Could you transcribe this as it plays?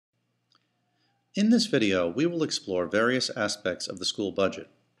In this video, we will explore various aspects of the school budget.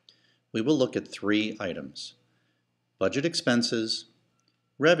 We will look at three items: budget expenses,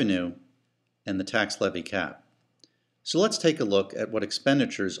 revenue, and the tax levy cap. So let's take a look at what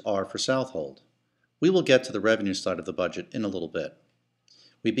expenditures are for Southold. We will get to the revenue side of the budget in a little bit.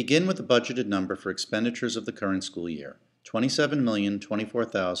 We begin with the budgeted number for expenditures of the current school year,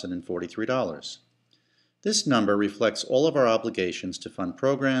 $27,024,043. This number reflects all of our obligations to fund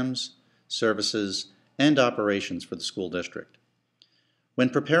programs, services, and operations for the school district. When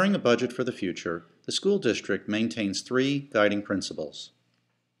preparing a budget for the future, the school district maintains three guiding principles: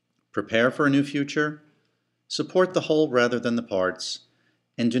 prepare for a new future, support the whole rather than the parts,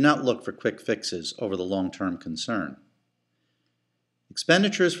 and do not look for quick fixes over the long-term concern.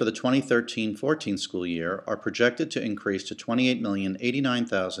 Expenditures for the 2013-14 school year are projected to increase to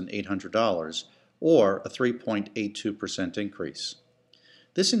 $28,089,800, or a 3.82% increase.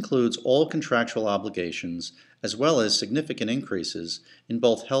 This includes all contractual obligations as well as significant increases in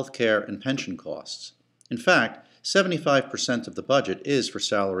both health care and pension costs. In fact, 75% of the budget is for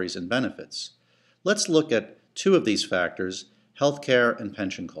salaries and benefits. Let's look at two of these factors: health care and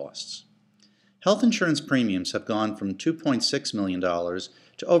pension costs. Health insurance premiums have gone from $2.6 million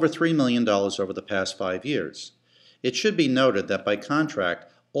to over $3 million over the past 5 years. It should be noted that by contract,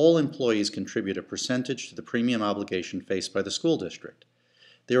 all employees contribute a percentage to the premium obligation faced by the school district.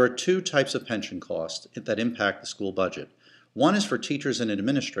 There are two types of pension costs that impact the school budget. One is for teachers and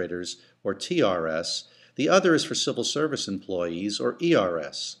administrators, or TRS. The other is for civil service employees, or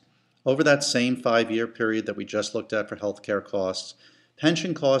ERS. Over that same 5-year period that we just looked at for healthcare costs,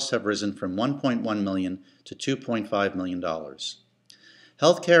 pension costs have risen from $1.1 million to $2.5 million.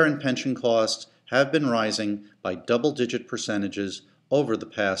 Healthcare and pension costs have been rising by double-digit percentages over the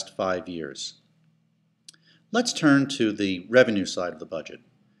past 5 years. Let's turn to the revenue side of the budget.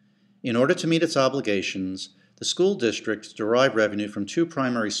 In order to meet its obligations, the school districts derive revenue from two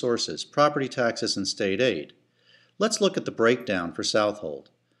primary sources: property taxes and state aid. Let's look at the breakdown for Southold.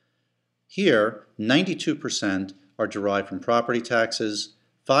 Here, 92% are derived from property taxes,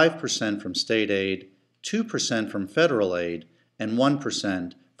 5% from state aid, 2% from federal aid, and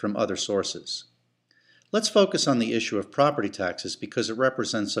 1% from other sources. Let's focus on the issue of property taxes because it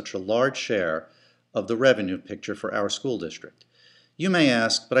represents such a large share of the revenue picture for our school district. You may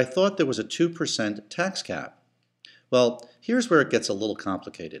ask, but I thought there was a 2% tax cap. Well, here's where it gets a little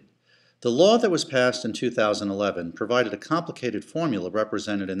complicated. The law that was passed in 2011 provided a complicated formula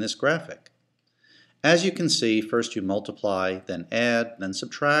represented in this graphic. As you can see, first you multiply, then add, then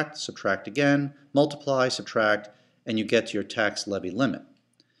subtract, subtract again, multiply, subtract, and you get to your tax levy limit.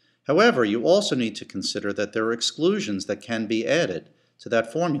 However, you also need to consider that there are exclusions that can be added to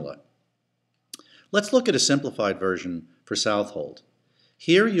that formula. Let's look at a simplified version for Southold.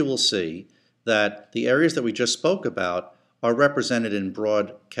 Here you will see that the areas that we just spoke about are represented in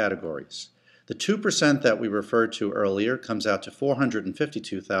broad categories. The 2% that we referred to earlier comes out to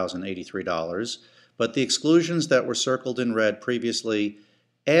 $452,083, but the exclusions that were circled in red previously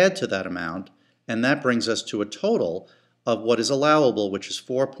add to that amount, and that brings us to a total of what is allowable, which is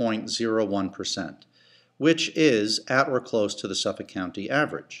 4.01%, which is at or close to the Suffolk County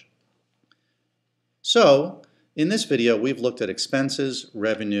average. So, in this video, we've looked at expenses,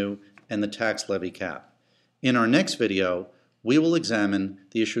 revenue, and the tax levy cap. In our next video, we will examine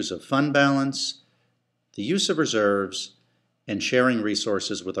the issues of fund balance, the use of reserves, and sharing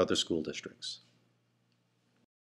resources with other school districts.